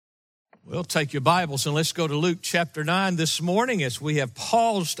Well, take your Bibles and let's go to Luke chapter 9 this morning as we have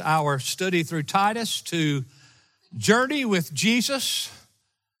paused our study through Titus to journey with Jesus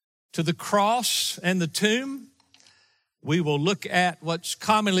to the cross and the tomb. We will look at what's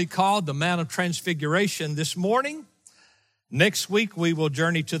commonly called the Mount of Transfiguration this morning. Next week, we will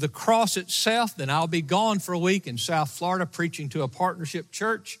journey to the cross itself. Then I'll be gone for a week in South Florida preaching to a partnership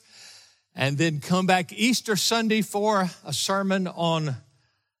church, and then come back Easter Sunday for a sermon on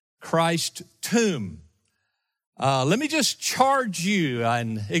Christ's tomb. Let me just charge you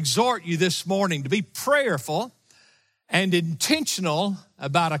and exhort you this morning to be prayerful and intentional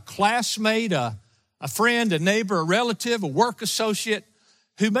about a classmate, a friend, a neighbor, a relative, a work associate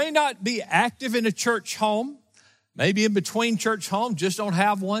who may not be active in a church home, maybe in between church homes, just don't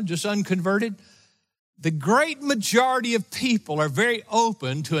have one, just unconverted. The great majority of people are very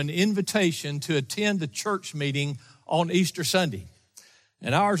open to an invitation to attend the church meeting on Easter Sunday.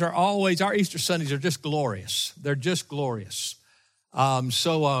 And our Easter Sundays are just glorious. They're just glorious.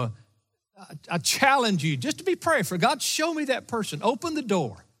 So I challenge you just to be prayerful. God, show me that person. Open the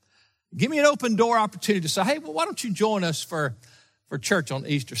door. Give me an open door opportunity to say, hey, well, why don't you join us for church on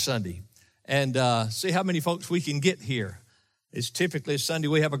Easter Sunday? And see how many folks we can get here. It's typically a Sunday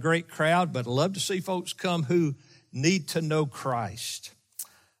we have a great crowd, but I love to see folks come who need to know Christ.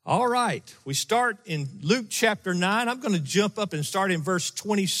 All right, we start in Luke chapter 9. I'm going to jump up and start in verse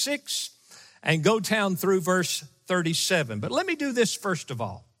 26 and go down through verse 37. But let me do this first of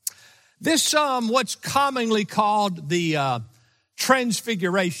all. This what's commonly called the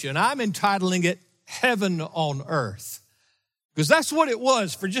Transfiguration, I'm entitling it Heaven on Earth, because that's what it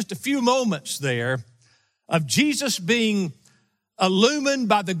was for just a few moments there of Jesus being illumined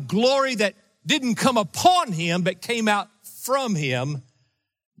by the glory that didn't come upon him but came out from him.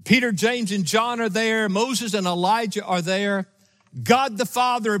 Peter, James, and John are there. Moses and Elijah are there. God the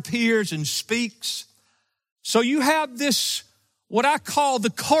Father appears and speaks. So you have this, what I call the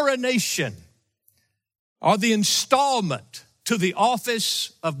coronation or the installment to the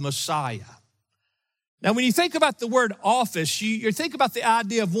office of Messiah. Now, when you think about the word office, you think about the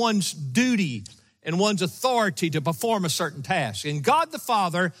idea of one's duty and one's authority to perform a certain task. And God the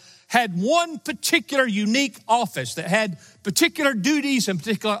Father had one particular unique office that had particular duties and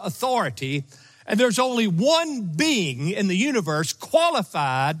particular authority. And there's only one being in the universe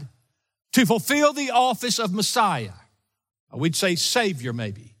qualified to fulfill the office of Messiah. We'd say Savior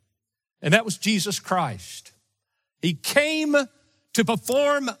maybe. And that was Jesus Christ. He came to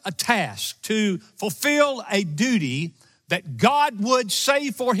perform a task, to fulfill a duty that God would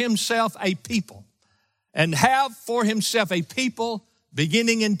save for himself a people and have for himself a people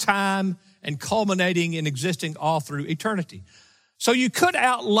beginning in time and culminating in existing all through eternity. So you could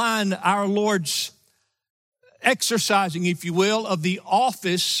outline our Lord's exercising, if you will, of the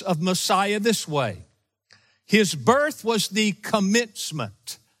office of Messiah this way. His birth was the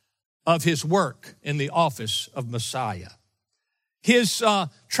commencement of his work in the office of Messiah. His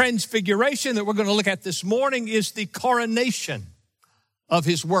transfiguration that we're going to look at this morning is the coronation of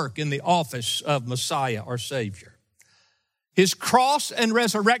his work in the office of Messiah or Savior. His cross and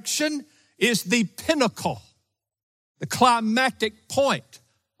resurrection is the pinnacle, the climactic point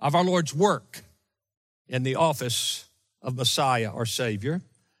of our Lord's work in the office of Messiah or Savior.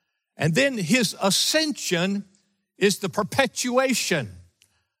 And then his ascension is the perpetuation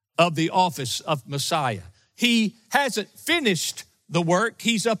of the office of Messiah. He hasn't finished the work.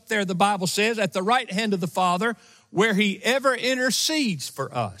 He's up there, the Bible says, at the right hand of the Father, where he ever intercedes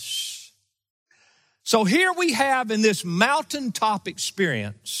for us. So here we have in this mountaintop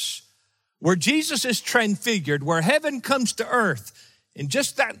experience where Jesus is transfigured, where heaven comes to earth in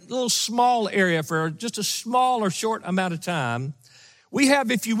just that little small area for just a small or short amount of time. We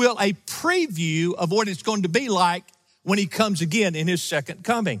have, if you will, a preview of what it's going to be like when he comes again in his second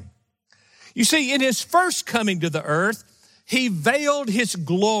coming. You see, in his first coming to the earth, he veiled his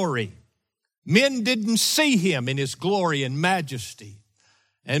glory. Men didn't see him in his glory and majesty.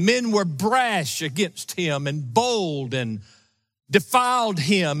 And men were brash against him and bold and defiled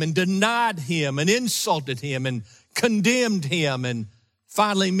him and denied him and insulted him and condemned him. And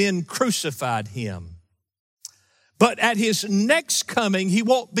finally, men crucified him. But at his next coming, he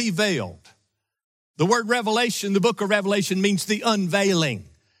won't be veiled. The word revelation, the book of Revelation, means the unveiling.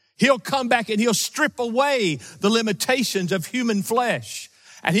 He'll come back and he'll strip away the limitations of human flesh.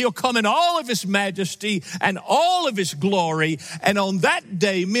 And he'll come in all of his majesty and all of his glory. And on that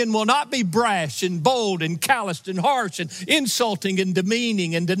day, men will not be brash and bold and calloused and harsh and insulting and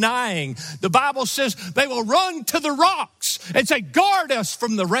demeaning and denying. The Bible says they will run to the rocks and say, guard us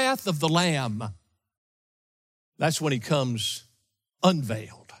from the wrath of the Lamb. That's when he comes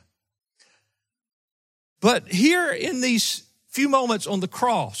unveiled. But here in these few moments on the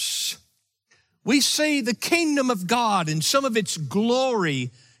cross, we see the kingdom of God and some of its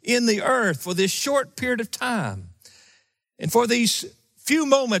glory in the earth for this short period of time. And for these few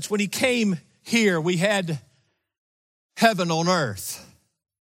moments when he came here, we had heaven on earth.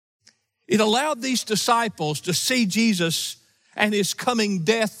 It allowed these disciples to see Jesus and his coming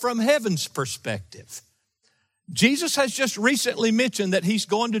death from heaven's perspective. Jesus has just recently mentioned that he's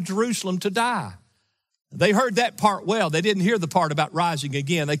going to Jerusalem to die. They heard that part well. They didn't hear the part about rising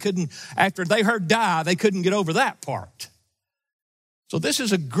again. After they heard die, they couldn't get over that part. So this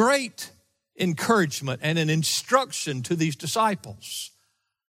is a great encouragement and an instruction to these disciples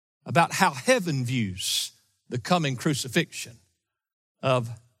about how heaven views the coming crucifixion of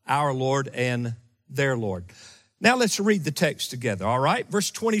our Lord and their Lord. Now let's read the text together, all right?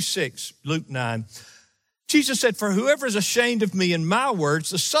 Verse 26, Luke 9. Jesus said, "For whoever is ashamed of me and my words,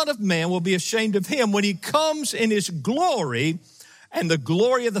 the Son of Man will be ashamed of him when he comes in his glory and the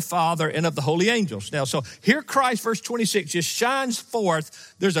glory of the Father and of the holy angels." Now, so here Christ, verse 26, just shines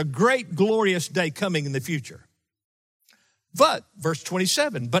forth. There's a great, glorious day coming in the future. But, verse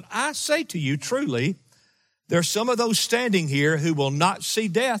 27, "But I say to you truly, there are some of those standing here who will not see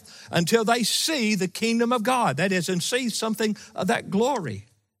death until they see the kingdom of God." That is, and see something of that glory.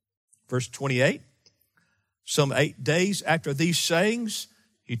 Verse 28, "Some 8 days after these sayings,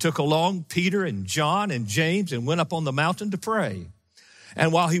 he took along Peter and John and James and went up on the mountain to pray.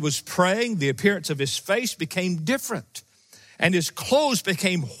 And while he was praying, the appearance of his face became different, and his clothes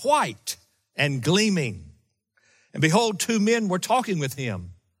became white and gleaming. And behold, 2 men were talking with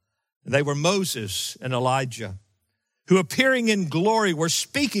him. They were Moses and Elijah, who appearing in glory were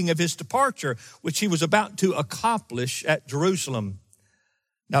speaking of his departure, which he was about to accomplish at Jerusalem.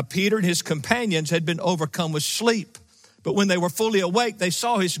 Now Peter and his companions had been overcome with sleep, but when they were fully awake, they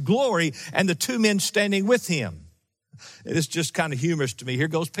saw his glory and the 2 men standing with him." It's just kind of humorous to me. Here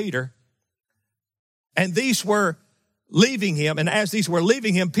goes Peter. "And these were leaving him. And as these were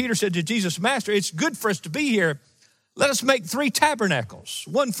leaving him, Peter said to Jesus, 'Master, it's good for us to be here. Let us make 3 tabernacles,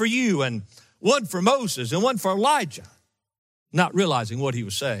 one for you and one for Moses and one for Elijah.'" Not realizing what he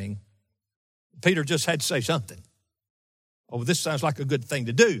was saying. Peter just had to say something. "Oh, this sounds like a good thing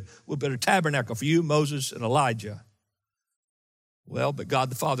to do. We'll build a tabernacle for you, Moses, and Elijah." Well, but God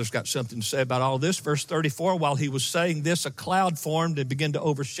the Father's got something to say about all this. Verse 34, "While he was saying this, a cloud formed and began to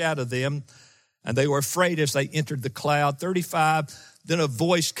overshadow them, and they were afraid as they entered the cloud." 35, "Then a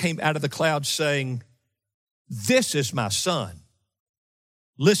voice came out of the cloud saying, 'This is my son.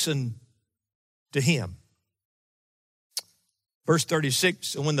 Listen to him.'" Verse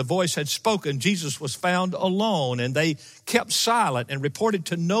 36, "And when the voice had spoken, Jesus was found alone, and they kept silent and reported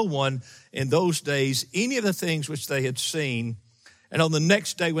to no one in those days any of the things which they had seen. And on the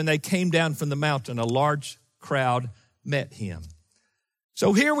next day when they came down from the mountain, a large crowd met him."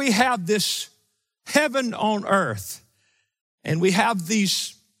 So here we have this heaven on earth, and we have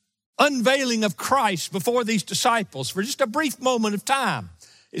these unveiling of Christ before these disciples for just a brief moment of time.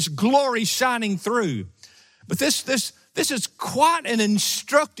 His glory shining through. But this is quite an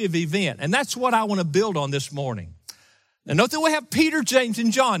instructive event, and that's what I want to build on this morning. Now note that we have Peter, James,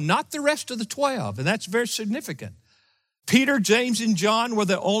 and John, not the rest of the 12, and that's very significant. Peter, James, and John were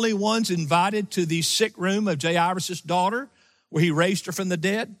the only ones invited to the sick room of Jairus' daughter, where he raised her from the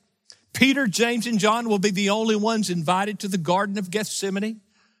dead. Peter, James, and John will be the only ones invited to the Garden of Gethsemane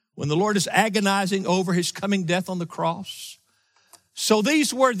when the Lord is agonizing over his coming death on the cross. So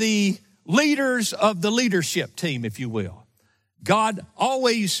these were the leaders of the leadership team, if you will. God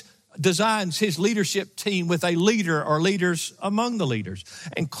always designs his leadership team with a leader or leaders among the leaders.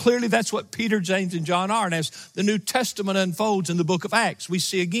 And clearly that's what Peter, James, and John are. And as the New Testament unfolds in the book of Acts, we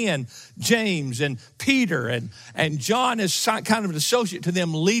see again James and Peter and John is kind of an associate to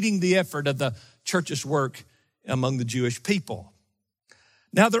them leading the effort of the church's work among the Jewish people.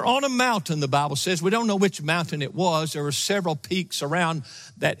 Now they're on a mountain, the Bible says. We don't know which mountain it was. There were several peaks around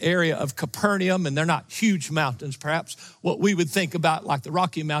that area of Capernaum, and they're not huge mountains, perhaps what we would think about like the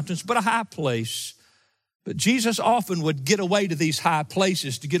Rocky Mountains, but a high place. But Jesus often would get away to these high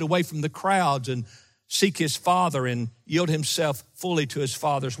places to get away from the crowds and seek his Father and yield himself fully to his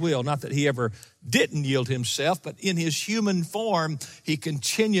Father's will. Not that he ever didn't yield himself, but in his human form, he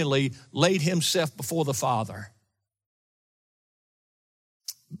continually laid himself before the Father.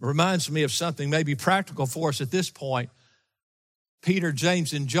 Reminds me of something maybe practical for us at this point. Peter,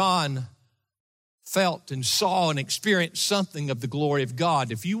 James, and John felt and saw and experienced something of the glory of God.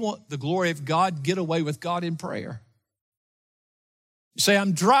 If you want the glory of God, get away with God in prayer. You say,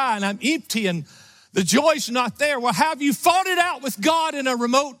 "I'm dry and I'm empty and the joy's not there." Well, have you fought it out with God in a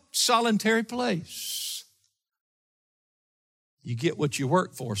remote, solitary place? You get what you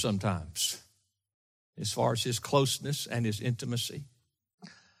work for sometimes, as far as his closeness and his intimacy.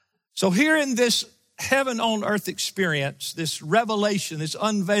 So here in this heaven on earth experience, this revelation, this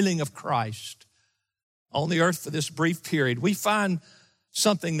unveiling of Christ on the earth for this brief period, we find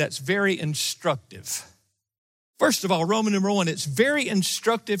something that's very instructive. First of all, Roman number 1, it's very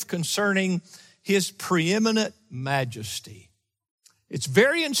instructive concerning his preeminent majesty. It's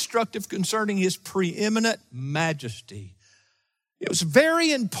very instructive concerning his preeminent majesty. It was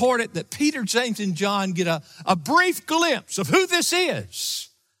very important that Peter, James, and John get a brief glimpse of who this is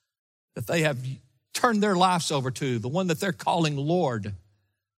that they have turned their lives over to, the one that they're calling Lord.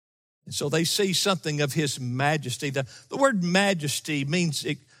 And so they see something of his majesty. The word majesty means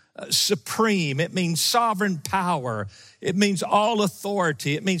supreme. It means sovereign power. It means all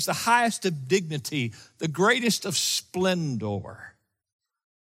authority. It means the highest of dignity, the greatest of splendor.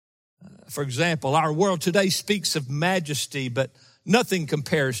 For example, our world today speaks of majesty, but nothing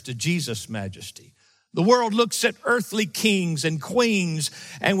compares to Jesus' majesty. The world looks at earthly kings and queens,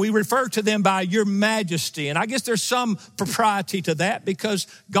 and we refer to them by your majesty. And I guess there's some propriety to that because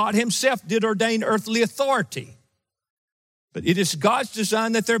God himself did ordain earthly authority. But it is God's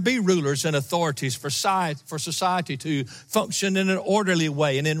design that there be rulers and authorities for society to function in an orderly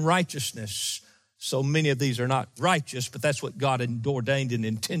way and in righteousness. So many of these are not righteous, but that's what God had ordained and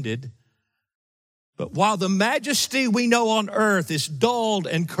intended. But while the majesty we know on earth is dulled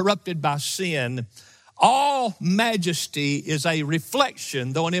and corrupted by sin, all majesty is a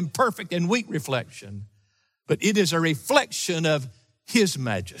reflection, though an imperfect and weak reflection, but it is a reflection of his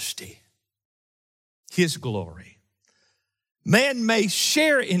majesty, his glory. Man may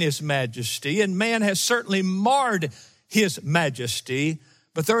share in his majesty, and man has certainly marred his majesty,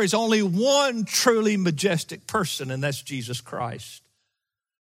 but there is only one truly majestic person, and that's Jesus Christ.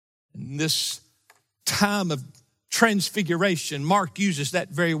 In this time of transfiguration, Mark uses that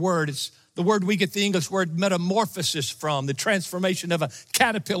very word. It's the word we get the English word metamorphosis from, the transformation of a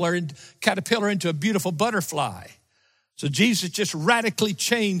caterpillar into a beautiful butterfly. So Jesus just radically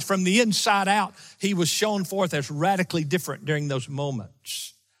changed from the inside out. He was shown forth as radically different during those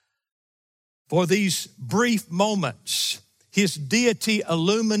moments. For these brief moments, his deity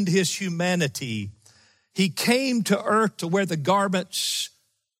illumined his humanity. He came to earth to wear the garments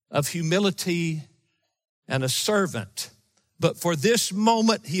of humility and a servant. But for this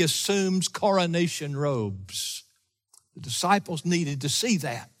moment, he assumes coronation robes. The disciples needed to see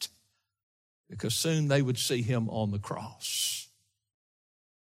that because soon they would see him on the cross.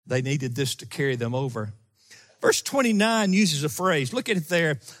 They needed this to carry them over. Verse 29 uses a phrase. Look at it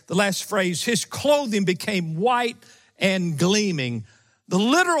there, the last phrase. His clothing became white and gleaming. The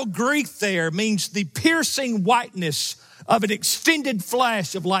literal Greek there means the piercing whiteness of an extended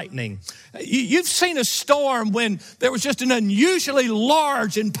flash of lightning. You've seen a storm when there was just an unusually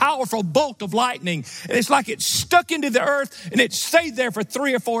large and powerful bolt of lightning. And it's like it stuck into the earth and it stayed there for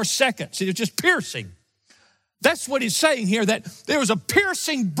 3 or 4 seconds. It was just piercing. That's what he's saying here, that there was a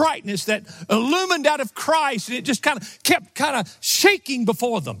piercing brightness that illumined out of Christ, and it just kept shaking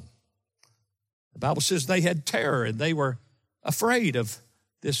before them. The Bible says they had terror and they were afraid of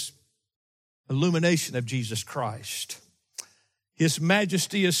this illumination of Jesus Christ. His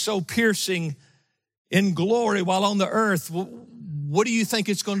majesty is so piercing in glory while on the earth. What do you think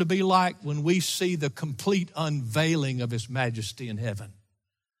it's going to be like when we see the complete unveiling of his majesty in heaven?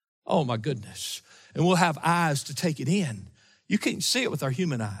 Oh my goodness. And we'll have eyes to take it in. You can't see it with our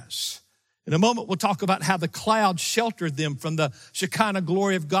human eyes. In a moment, we'll talk about how the cloud sheltered them from the Shekinah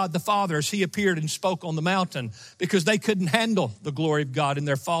glory of God the Father as he appeared and spoke on the mountain because they couldn't handle the glory of God in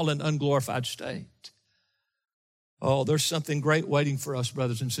their fallen, unglorified state. Oh, there's something great waiting for us,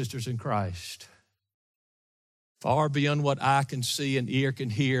 brothers and sisters in Christ. Far beyond what eye can see and ear can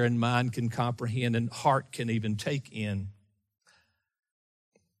hear and mind can comprehend and heart can even take in.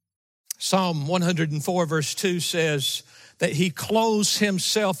 Psalm 104 verse 2 says that he clothes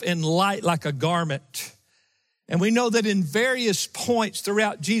himself in light like a garment. And we know that in various points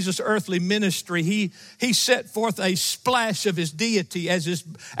throughout Jesus' earthly ministry, he set forth a splash of his deity at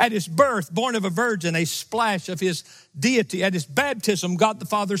his birth, born of a virgin, a splash of his deity. At his baptism, God the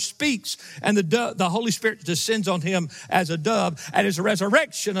Father speaks, and the Holy Spirit descends on him as a dove. At his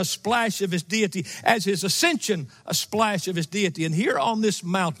resurrection, a splash of his deity. As his ascension, a splash of his deity. And here on this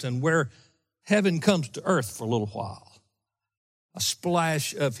mountain where heaven comes to earth for a little while, a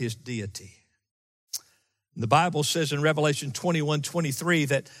splash of his deity. The Bible says in Revelation 21:23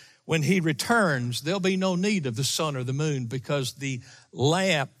 that when he returns, there'll be no need of the sun or the moon because the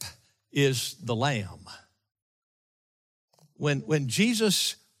lamp is the Lamb. When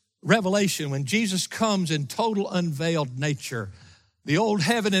Jesus Revelation, when Jesus comes in total unveiled nature, the old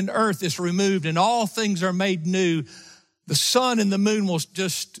heaven and earth is removed and all things are made new. The sun and the moon will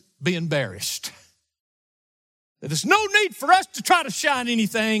just be embarrassed. There's no need for us to try to shine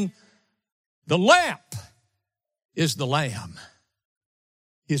anything. The lamp is the Lamb.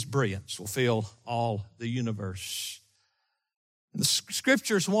 His brilliance will fill all the universe. And the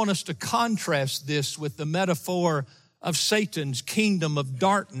scriptures want us to contrast this with the metaphor of Satan's kingdom of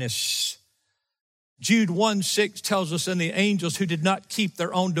darkness. Jude 1:6 tells us, and the angels who did not keep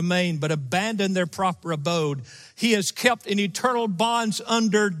their own domain but abandoned their proper abode, he has kept in eternal bonds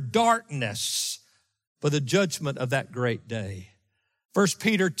under darkness for the judgment of that great day. 1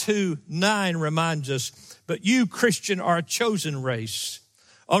 Peter 2:9 reminds us, but you, Christian, are a chosen race,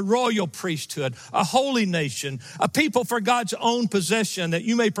 a royal priesthood, a holy nation, a people for God's own possession, that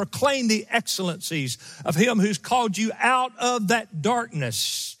you may proclaim the excellencies of him who's called you out of that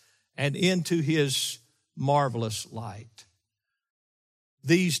darkness and into his marvelous light.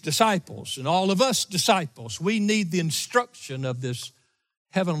 These disciples and all of us disciples, we need the instruction of this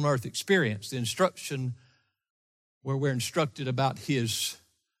heaven on earth experience, the instruction where we're instructed about his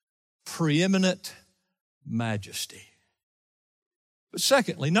preeminent majesty. But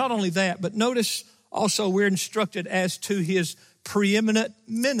secondly, not only that, but notice also we're instructed as to his preeminent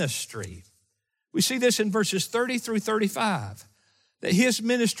ministry. We see this in verses 30 through 35, that his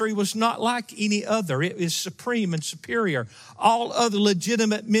ministry was not like any other. It is supreme and superior. All other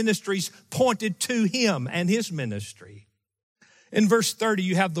legitimate ministries pointed to him and his ministry. In verse 30,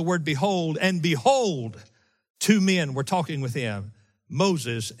 you have the word behold, and behold, two men were talking with him,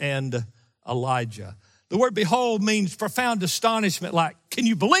 Moses and Elijah. The word behold means profound astonishment, like, can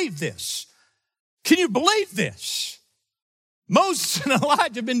you believe this? Can you believe this? Moses and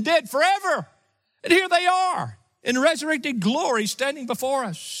Elijah have been dead forever, and here they are in resurrected glory standing before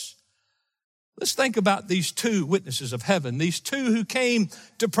us. Let's think about these two witnesses of heaven, these two who came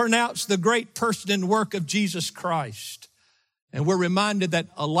to pronounce the great person and work of Jesus Christ. And we're reminded that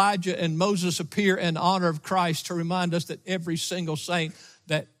Elijah and Moses appear in honor of Christ to remind us that every single saint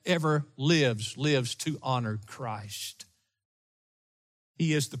that ever lives to honor Christ.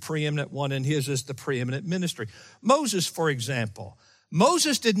 He is the preeminent one, and his is the preeminent ministry. Moses, for example,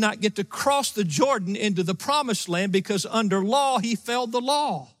 Moses did not get to cross the Jordan into the promised land because under law he failed the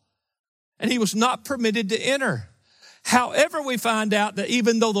law, and he was not permitted to enter. However, we find out that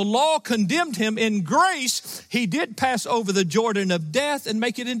even though the law condemned him, in grace, he did pass over the Jordan of death and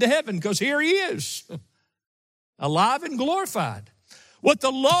make it into heaven, because here he is, alive and glorified. What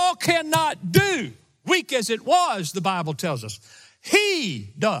the law cannot do, weak as it was, the Bible tells us,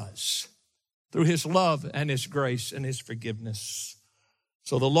 he does through his love and his grace and his forgiveness.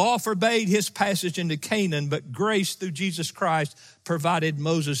 So the law forbade his passage into Canaan, but grace through Jesus Christ provided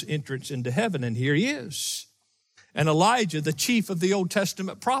Moses entrance into heaven, and here he is. And Elijah, the chief of the Old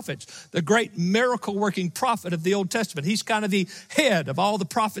Testament prophets, the great miracle-working prophet of the Old Testament. He's kind of the head of all the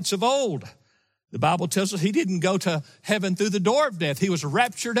prophets of old. The Bible tells us he didn't go to heaven through the door of death. He was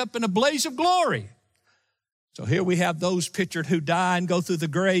raptured up in a blaze of glory. So here we have those pictured who die and go through the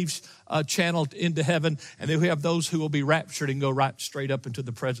graves channeled into heaven. And then we have those who will be raptured and go right straight up into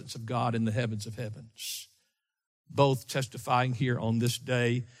the presence of God in the heavens of heavens. Both testifying here on this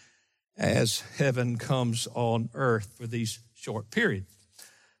day as heaven comes on earth for these short periods.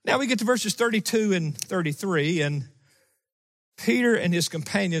 Now we get to verses 32 and 33, and Peter and his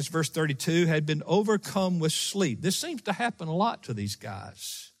companions, verse 32, had been overcome with sleep. This seems to happen a lot to these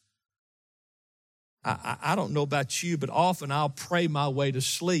guys. I don't know about you, but often I'll pray my way to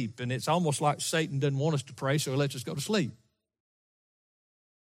sleep, and it's almost like Satan doesn't want us to pray, so he lets us go to sleep.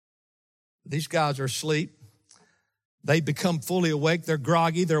 These guys are asleep. They become fully awake. They're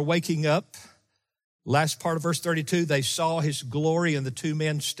groggy. They're waking up. Last part of verse 32, they saw his glory and the two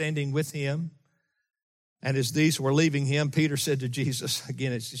men standing with him. And as these were leaving him, Peter said to Jesus,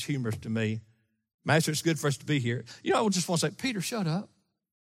 again, it's just humorous to me, Master, it's good for us to be here. You know, I just want to say, Peter, shut up.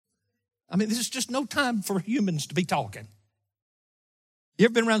 I mean, this is just no time for humans to be talking. You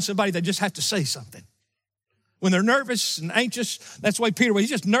ever been around somebody that just have to say something? When they're nervous and anxious, that's the way Peter was.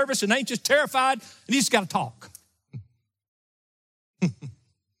 He's just nervous and anxious, terrified, and he's got to talk.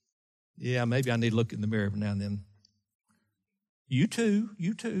 Yeah, maybe I need to look in the mirror every now and then. You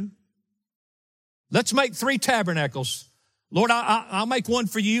too. Let's make 3 tabernacles. Lord, I'll make one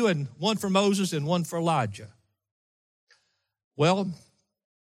for you and one for Moses and one for Elijah. Well,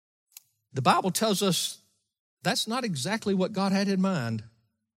 the Bible tells us that's not exactly what God had in mind.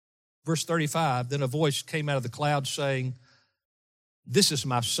 Verse 35, then a voice came out of the cloud saying, this is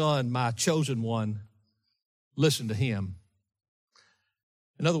my son, my chosen one. Listen to him.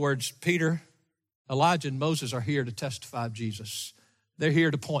 In other words, Peter, Elijah, and Moses are here to testify of Jesus. They're here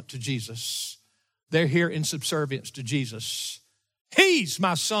to point to Jesus. They're here in subservience to Jesus. He's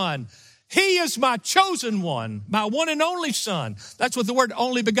my son. He is my chosen one, my one and only son. That's what the word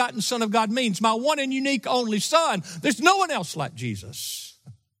only begotten son of God means. My one and unique only son. There's no one else like Jesus.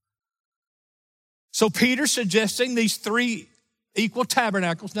 So Peter's suggesting these three equal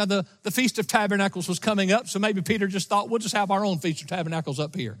tabernacles. Now the Feast of Tabernacles was coming up, so maybe Peter just thought, we'll just have our own Feast of Tabernacles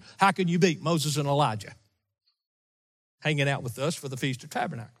up here. How can you beat Moses and Elijah hanging out with us for the Feast of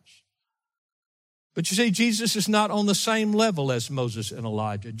Tabernacles? But you see, Jesus is not on the same level as Moses and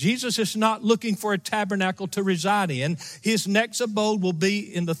Elijah. Jesus is not looking for a tabernacle to reside in. His next abode will be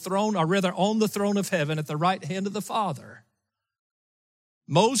in the throne, or rather on the throne of heaven at the right hand of the Father.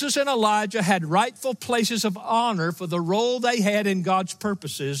 Moses and Elijah had rightful places of honor for the role they had in God's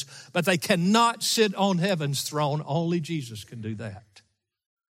purposes, but they cannot sit on heaven's throne. Only Jesus can do that.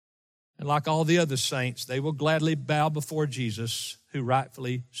 And like all the other saints, they will gladly bow before Jesus, who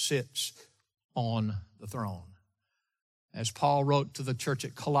rightfully sits on the throne. As Paul wrote to the church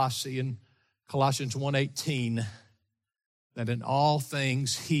at Colossae in Colossians 1:18, that in all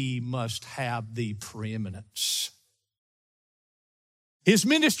things he must have the preeminence. His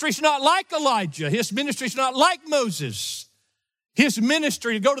ministry is not like Elijah. His ministry is not like Moses. His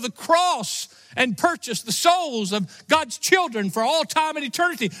ministry to go to the cross and purchase the souls of God's children for all time and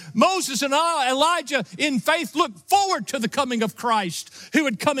eternity. Moses and Elijah in faith looked forward to the coming of Christ, who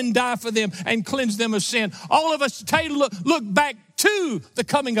would come and die for them and cleanse them of sin. All of us today look back to the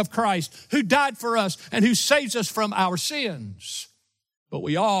coming of Christ, who died for us and who saves us from our sins. But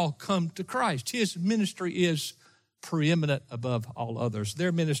we all come to Christ. His ministry is preeminent above all others.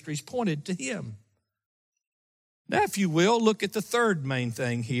 Their ministries pointed to him. Now, if you will, look at the third main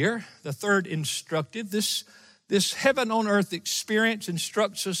thing here, the third instructive. This heaven on earth experience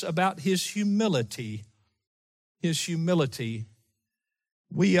instructs us about his humility. His humility.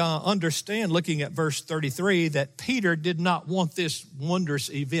 We understand, looking at verse 33, that Peter did not want this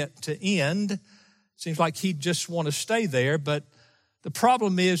wondrous event to end. Seems like he'd just want to stay there, but the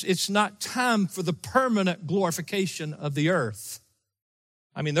problem is it's not time for the permanent glorification of the earth.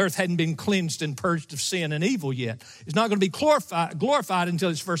 I mean, the earth hadn't been cleansed and purged of sin and evil yet. It's not going to be glorified until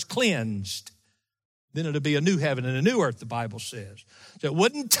it's first cleansed. Then it'll be a new heaven and a new earth, the Bible says. So it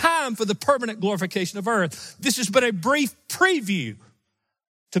wasn't time for the permanent glorification of earth. This is but a brief preview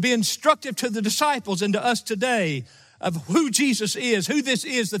to be instructive to the disciples and to us today of who Jesus is, who this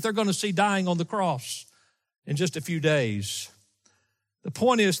is that they're going to see dying on the cross in just a few days. The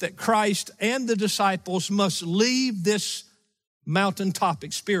point is that Christ and the disciples must leave this mountaintop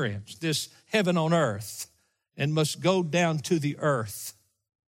experience, this heaven on earth, and must go down to the earth.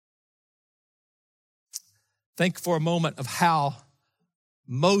 Think for a moment of how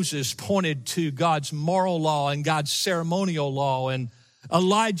Moses pointed to God's moral law and God's ceremonial law, and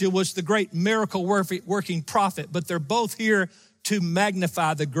Elijah was the great miracle working prophet, but they're both here to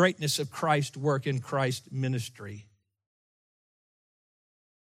magnify the greatness of Christ's work in Christ's ministry.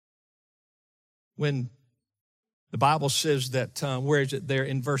 When the Bible says that, where is it there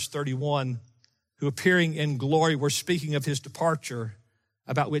in verse 31, who appearing in glory were speaking of his departure,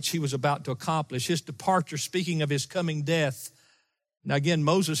 about which he was about to accomplish. His departure, speaking of his coming death. Now again,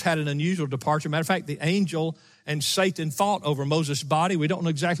 Moses had an unusual departure. Matter of fact, the angel and Satan fought over Moses' body. We don't know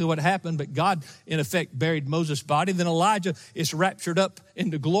exactly what happened, but God, in effect, buried Moses' body. Then Elijah is raptured up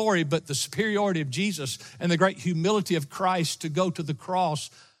into glory, but the superiority of Jesus and the great humility of Christ to go to the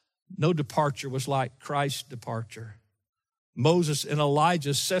cross, no departure was like Christ's departure. Moses and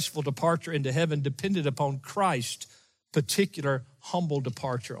Elijah's successful departure into heaven depended upon Christ's particular humble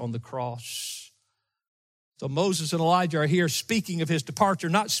departure on the cross. So Moses and Elijah are here speaking of his departure,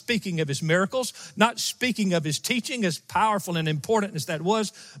 not speaking of his miracles, not speaking of his teaching, as powerful and important as that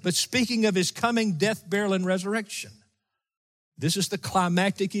was, but speaking of his coming death, burial, and resurrection. This is the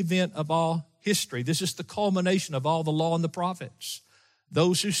climactic event of all history. This is the culmination of all the law and the prophets.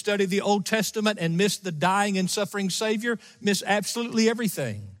 Those who study the Old Testament and miss the dying and suffering Savior miss absolutely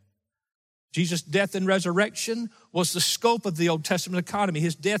everything. Jesus' death and resurrection was the scope of the Old Testament economy.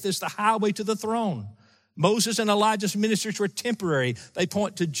 His death is the highway to the throne. Moses and Elijah's ministries were temporary. They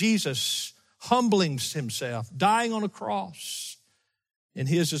point to Jesus humbling himself, dying on a cross. And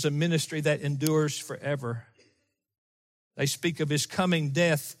his is a ministry that endures forever. They speak of his coming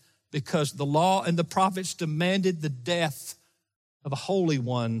death because the law and the prophets demanded the death of a holy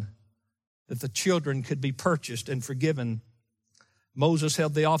one, that the children could be purchased and forgiven. Moses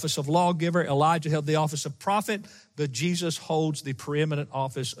held the office of lawgiver, Elijah held the office of prophet, but Jesus holds the preeminent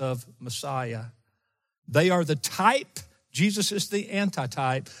office of Messiah. They are the type Jesus is the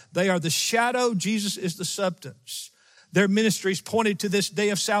antitype. They are the shadow. Jesus is the substance. Their ministries pointed to this day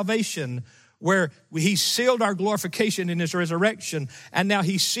of salvation where he sealed our glorification in his resurrection, and now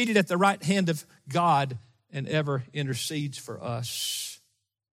he's seated at the right hand of God and ever intercedes for us.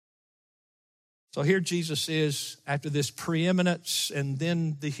 So here Jesus is after this preeminence and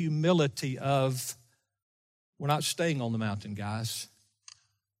then the humility of, we're not staying on the mountain, guys.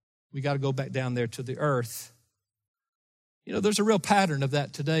 We got to go back down there to the earth. You know, there's a real pattern of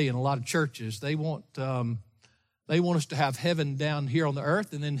that today in a lot of churches. They want us to have heaven down here on the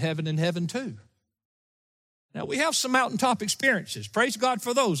earth and then heaven in heaven too. Now, we have some mountaintop experiences. Praise God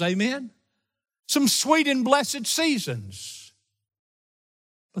for those, amen? Some sweet and blessed seasons.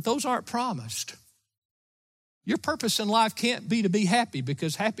 But those aren't promised. Your purpose in life can't be to be happy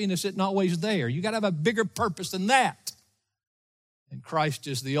because happiness isn't always there. You got to have a bigger purpose than that. And Christ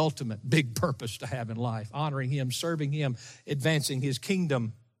is the ultimate big purpose to have in life, honoring him, serving him, advancing his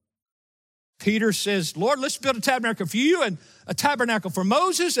kingdom. Peter says, Lord, let's build a tabernacle for you and a tabernacle for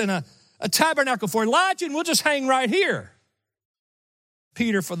Moses and a tabernacle for Elijah, and we'll just hang right here.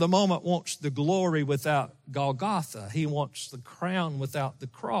 Peter, for the moment, wants the glory without Golgotha. He wants the crown without the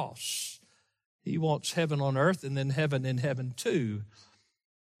cross. He wants heaven on earth and then heaven in heaven too.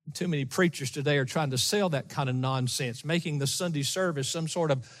 Too many preachers today are trying to sell that kind of nonsense, making the Sunday service some sort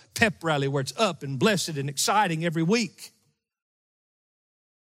of pep rally where it's up and blessed and exciting every week.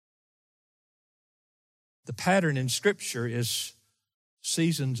 The pattern in Scripture is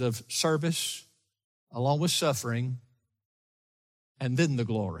seasons of service along with suffering and then the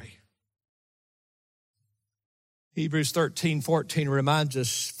glory. Hebrews 13:14 reminds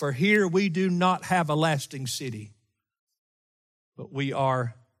us, for here we do not have a lasting city, but we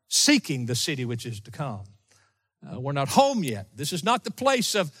are seeking the city which is to come. We're not home yet. This is not the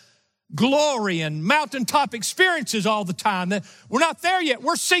place of glory and mountaintop experiences all the time. We're not there yet.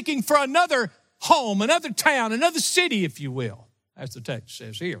 We're seeking for another home, another town, another city, if you will, as the text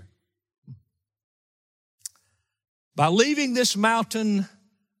says here. By leaving this mountain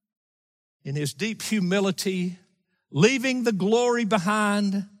in his deep humility, leaving the glory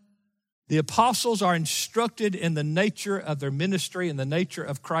behind, the apostles are instructed in the nature of their ministry and the nature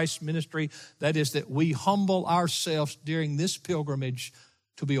of Christ's ministry. That is, that we humble ourselves during this pilgrimage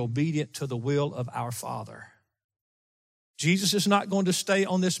to be obedient to the will of our Father. Jesus is not going to stay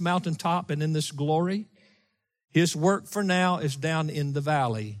on this mountaintop and in this glory. His work for now is down in the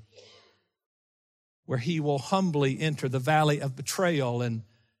valley, where he will humbly enter the valley of betrayal, and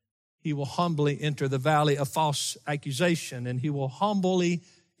he will humbly enter the valley of false accusation, and he will humbly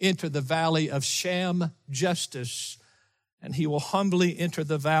enter the valley of sham justice, and he will humbly enter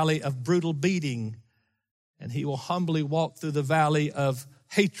the valley of brutal beating, and he will humbly walk through the valley of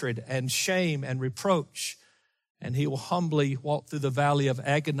hatred and shame and reproach, and he will humbly walk through the valley of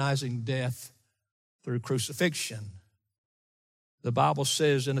agonizing death through crucifixion. The Bible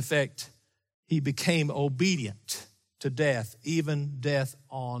says, in effect, he became obedient to death, even death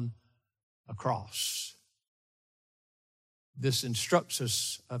on a cross. This instructs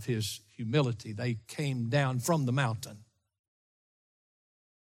us of his humility. They came down from the mountain,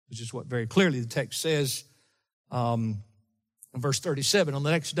 which is what very clearly the text says in verse 37, on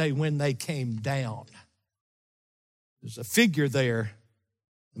the next day when they came down. There's a figure there.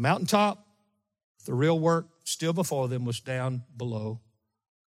 The mountaintop, the real work still before them was down below.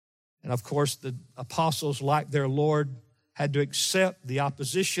 And of course, the apostles, like their Lord, had to accept the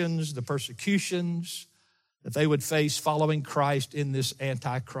oppositions, the persecutions that they would face following Christ in this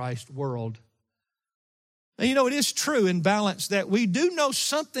antichrist world. And you know, it is true in balance that we do know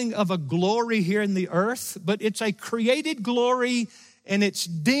something of a glory here in the earth, but it's a created glory and it's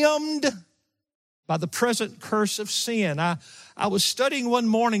dimmed by the present curse of sin. I was studying one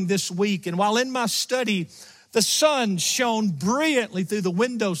morning this week, and while in my study, the sun shone brilliantly through the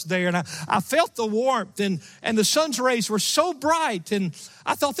windows there, and I felt the warmth, and the sun's rays were so bright, and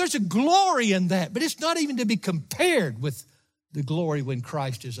I thought there's a glory in that, but it's not even to be compared with the glory when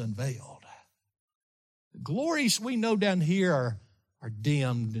Christ is unveiled. The glories we know down here are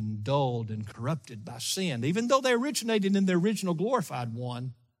dimmed and dulled and corrupted by sin, even though they originated in the original glorified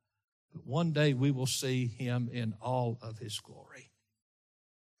one. But one day we will see him in all of his glory.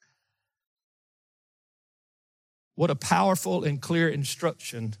 What a powerful and clear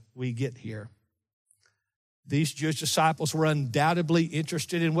instruction we get here. These Jewish disciples were undoubtedly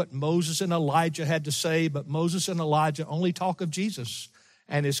interested in what Moses and Elijah had to say, but Moses and Elijah only talk of Jesus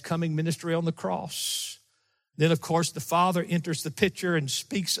and his coming ministry on the cross. Then, of course, the Father enters the picture and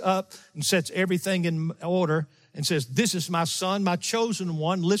speaks up and sets everything in order and says, this is my son, my chosen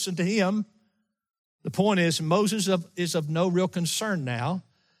one, listen to him. The point is, Moses is of no real concern now,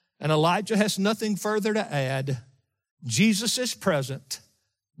 and Elijah has nothing further to add. Jesus is present.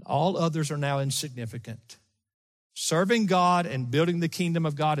 All others are now insignificant. Serving God and building the kingdom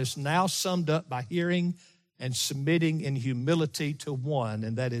of God is now summed up by hearing and submitting in humility to one,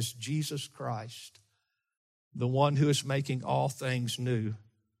 and that is Jesus Christ, the one who is making all things new.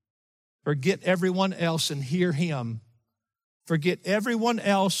 Forget everyone else and hear him. Forget everyone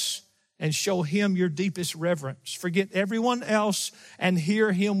else and show him your deepest reverence. Forget everyone else and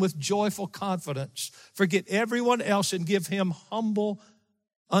hear him with joyful confidence. Forget everyone else and give him humble,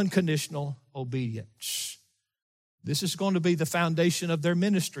 unconditional obedience. This is going to be the foundation of their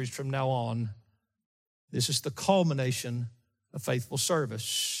ministries from now on. This is the culmination of faithful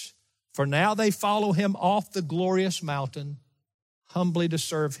service. For now they follow him off the glorious mountain, humbly to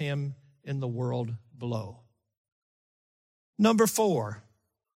serve him in the world below. Number 4,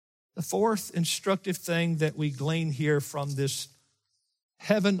 the fourth instructive thing that we glean here from this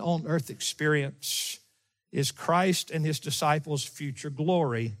heaven on earth experience is Christ and his disciples' future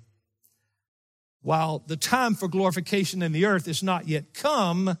glory. While the time for glorification in the earth is not yet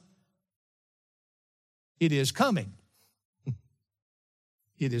come, it is coming.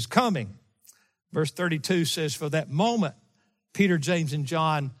 It is coming. Verse 32 says, for that moment, Peter, James, and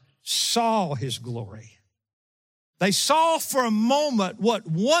John saw his glory. They saw for a moment what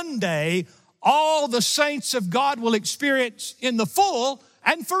one day all the saints of God will experience in the full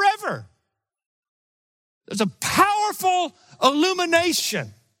and forever. There's a powerful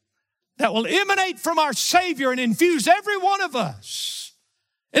illumination that will emanate from our Savior and infuse every one of us.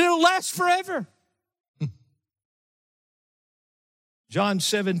 And it'll last forever. John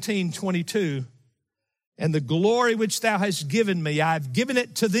 17:22, and the glory which thou hast given me, I have given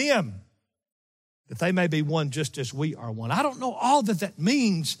it to them, that they may be one just as we are one. I don't know all that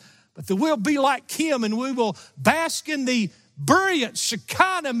means, but that we'll be like him and we will bask in the brilliant,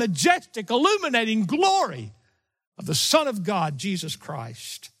 Shekinah, majestic, illuminating glory of the Son of God, Jesus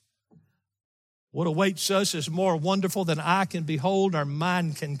Christ. What awaits us is more wonderful than eye can behold or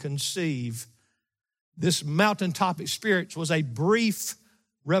mind can conceive. This mountaintop experience was a brief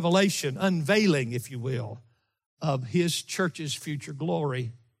revelation, unveiling, if you will, of his church's future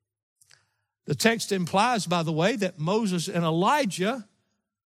glory. The text implies, by the way, that Moses and Elijah,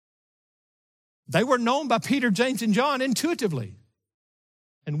 they were known by Peter, James, and John intuitively.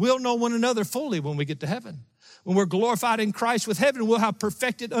 And we'll know one another fully when we get to heaven. When we're glorified in Christ with heaven, we'll have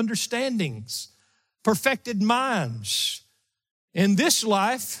perfected understandings, perfected minds. In this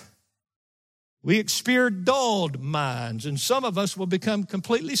life, we experience dulled minds, and some of us will become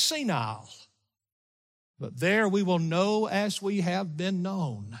completely senile. But there we will know as we have been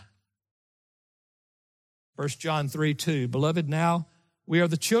known. 1 John 3:2, beloved, now we are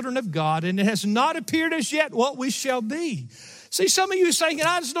the children of God, and it has not appeared as yet what we shall be. See, some of you are saying,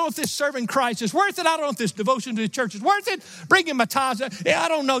 I just don't know if this serving Christ is worth it. I don't know if this devotion to the church is worth it. Bringing my tithes, I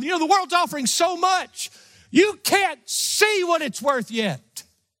don't know. You know, the world's offering so much. You can't see what it's worth yet.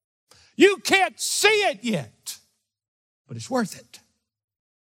 You can't see it yet, but it's worth it.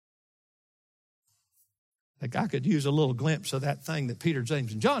 Like I could use a little glimpse of that thing that Peter,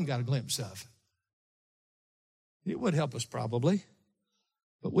 James, and John got a glimpse of. It would help us probably.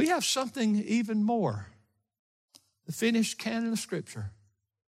 But we have something even more. The finished canon of Scripture,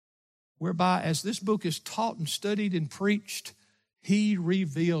 whereby as this book is taught and studied and preached, he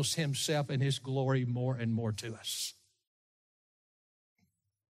reveals himself and his glory more and more to us.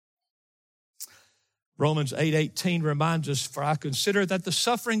 Romans 8:18 reminds us, for I consider that the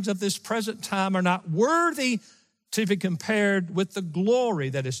sufferings of this present time are not worthy to be compared with the glory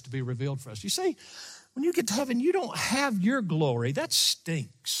that is to be revealed for us. You see, when you get to heaven, you don't have your glory. That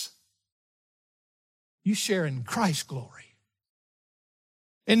stinks. You share in Christ's glory.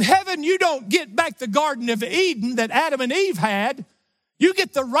 In heaven, you don't get back the Garden of Eden that Adam and Eve had. You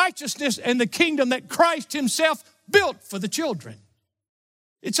get the righteousness and the kingdom that Christ himself built for the children.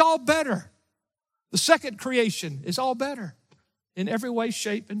 It's all better. The second creation is all better in every way,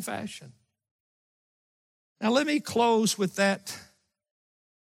 shape, and fashion. Now let me close with that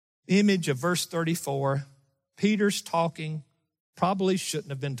image of verse 34. Peter's talking, probably shouldn't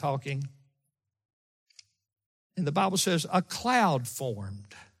have been talking. And the Bible says a cloud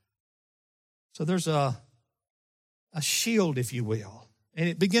formed. So there's a shield, if you will. And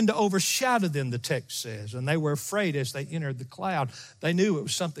it began to overshadow them, the text says. And they were afraid as they entered the cloud. They knew it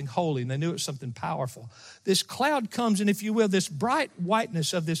was something holy and they knew it was something powerful. This cloud comes, and if you will, this bright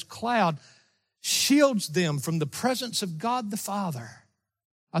whiteness of this cloud shields them from the presence of God the Father.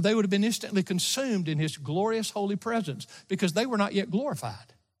 Or they would have been instantly consumed in his glorious holy presence because they were not yet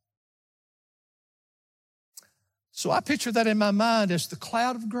glorified. So I picture that in my mind as the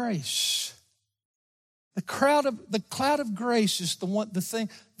cloud of grace. The cloud of grace is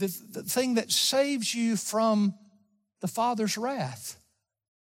the thing that saves you from the Father's wrath.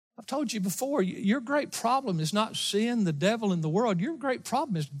 I've told you before, your great problem is not sin, the devil, and the world. Your great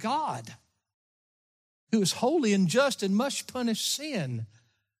problem is God, who is holy and just and must punish sin.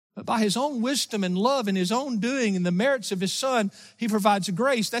 But by his own wisdom and love and his own doing and the merits of his Son, he provides a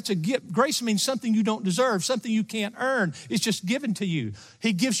grace. That's a gift. Grace means something you don't deserve, something you can't earn. It's just given to you.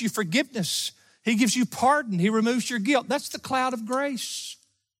 He gives you forgiveness. He gives you pardon. He removes your guilt. That's the cloud of grace.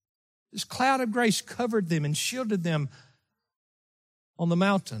 This cloud of grace covered them and shielded them on the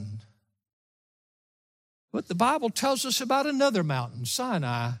mountain. But the Bible tells us about another mountain,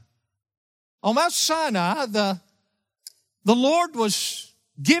 Sinai. On Mount Sinai, the Lord was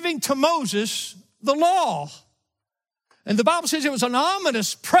giving to Moses the law. And the Bible says it was an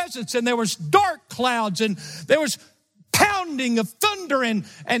ominous presence, and there was dark clouds, and there was pounding of thunder and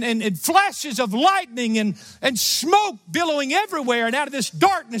flashes of lightning and smoke billowing everywhere. And out of this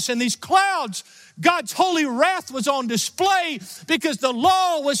darkness and these clouds, God's holy wrath was on display because the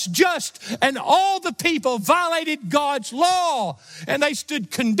law was just and all the people violated God's law. And they stood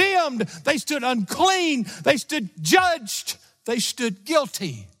condemned, they stood unclean, they stood judged, they stood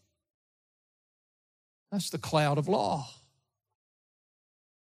guilty. That's the cloud of law.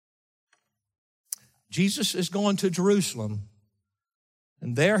 Jesus is going to Jerusalem,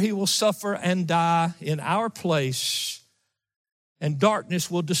 and there he will suffer and die in our place, and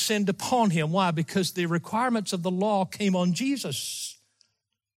darkness will descend upon him. Why? Because the requirements of the law came on Jesus.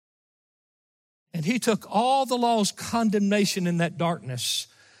 And he took all the law's condemnation in that darkness.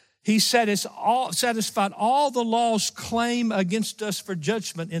 He satisfied all the law's claim against us for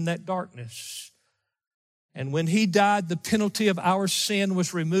judgment in that darkness. And when he died, the penalty of our sin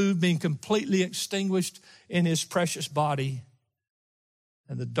was removed, being completely extinguished in his precious body.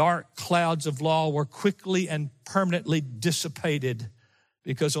 And the dark clouds of law were quickly and permanently dissipated,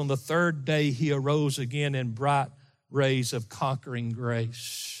 because on the third day he arose again in bright rays of conquering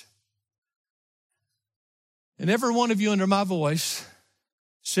grace. And every one of you under my voice,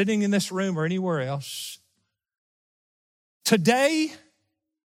 sitting in this room or anywhere else, today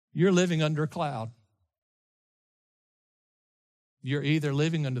you're living under a cloud. You're either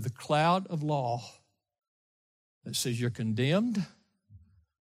living under the cloud of law that says you're condemned,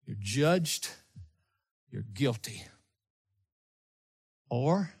 you're judged, you're guilty.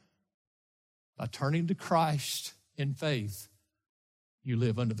 Or by turning to Christ in faith, you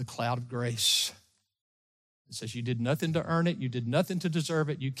live under the cloud of grace. It says you did nothing to earn it, you did nothing to deserve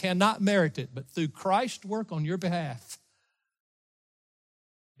it, you cannot merit it, but through Christ's work on your behalf,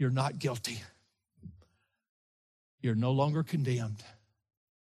 you're not guilty. You're no longer condemned.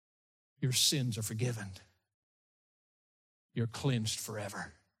 Your sins are forgiven. You're cleansed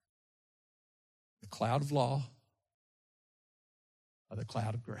forever. The cloud of law or the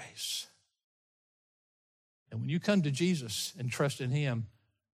cloud of grace. And when you come to Jesus and trust in him,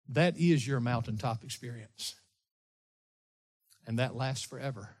 that is your mountaintop experience. And that lasts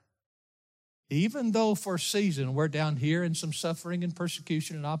forever. Even though for a season we're down here in some suffering and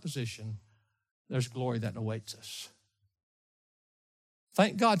persecution and opposition, there's glory that awaits us.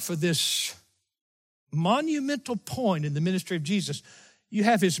 Thank God for this monumental point in the ministry of Jesus. You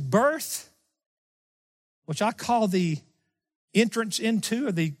have his birth, which I call the entrance into,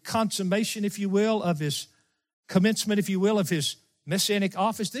 or the consummation, if you will, of his commencement, if you will, of his messianic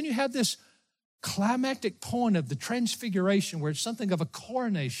office. Then you have this climactic point of the transfiguration, where it's something of a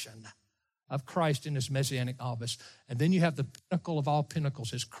coronation of Christ in his messianic office. And then you have the pinnacle of all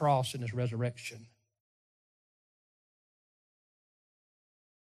pinnacles, his cross and his resurrection.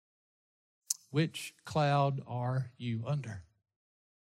 Which cloud are you under?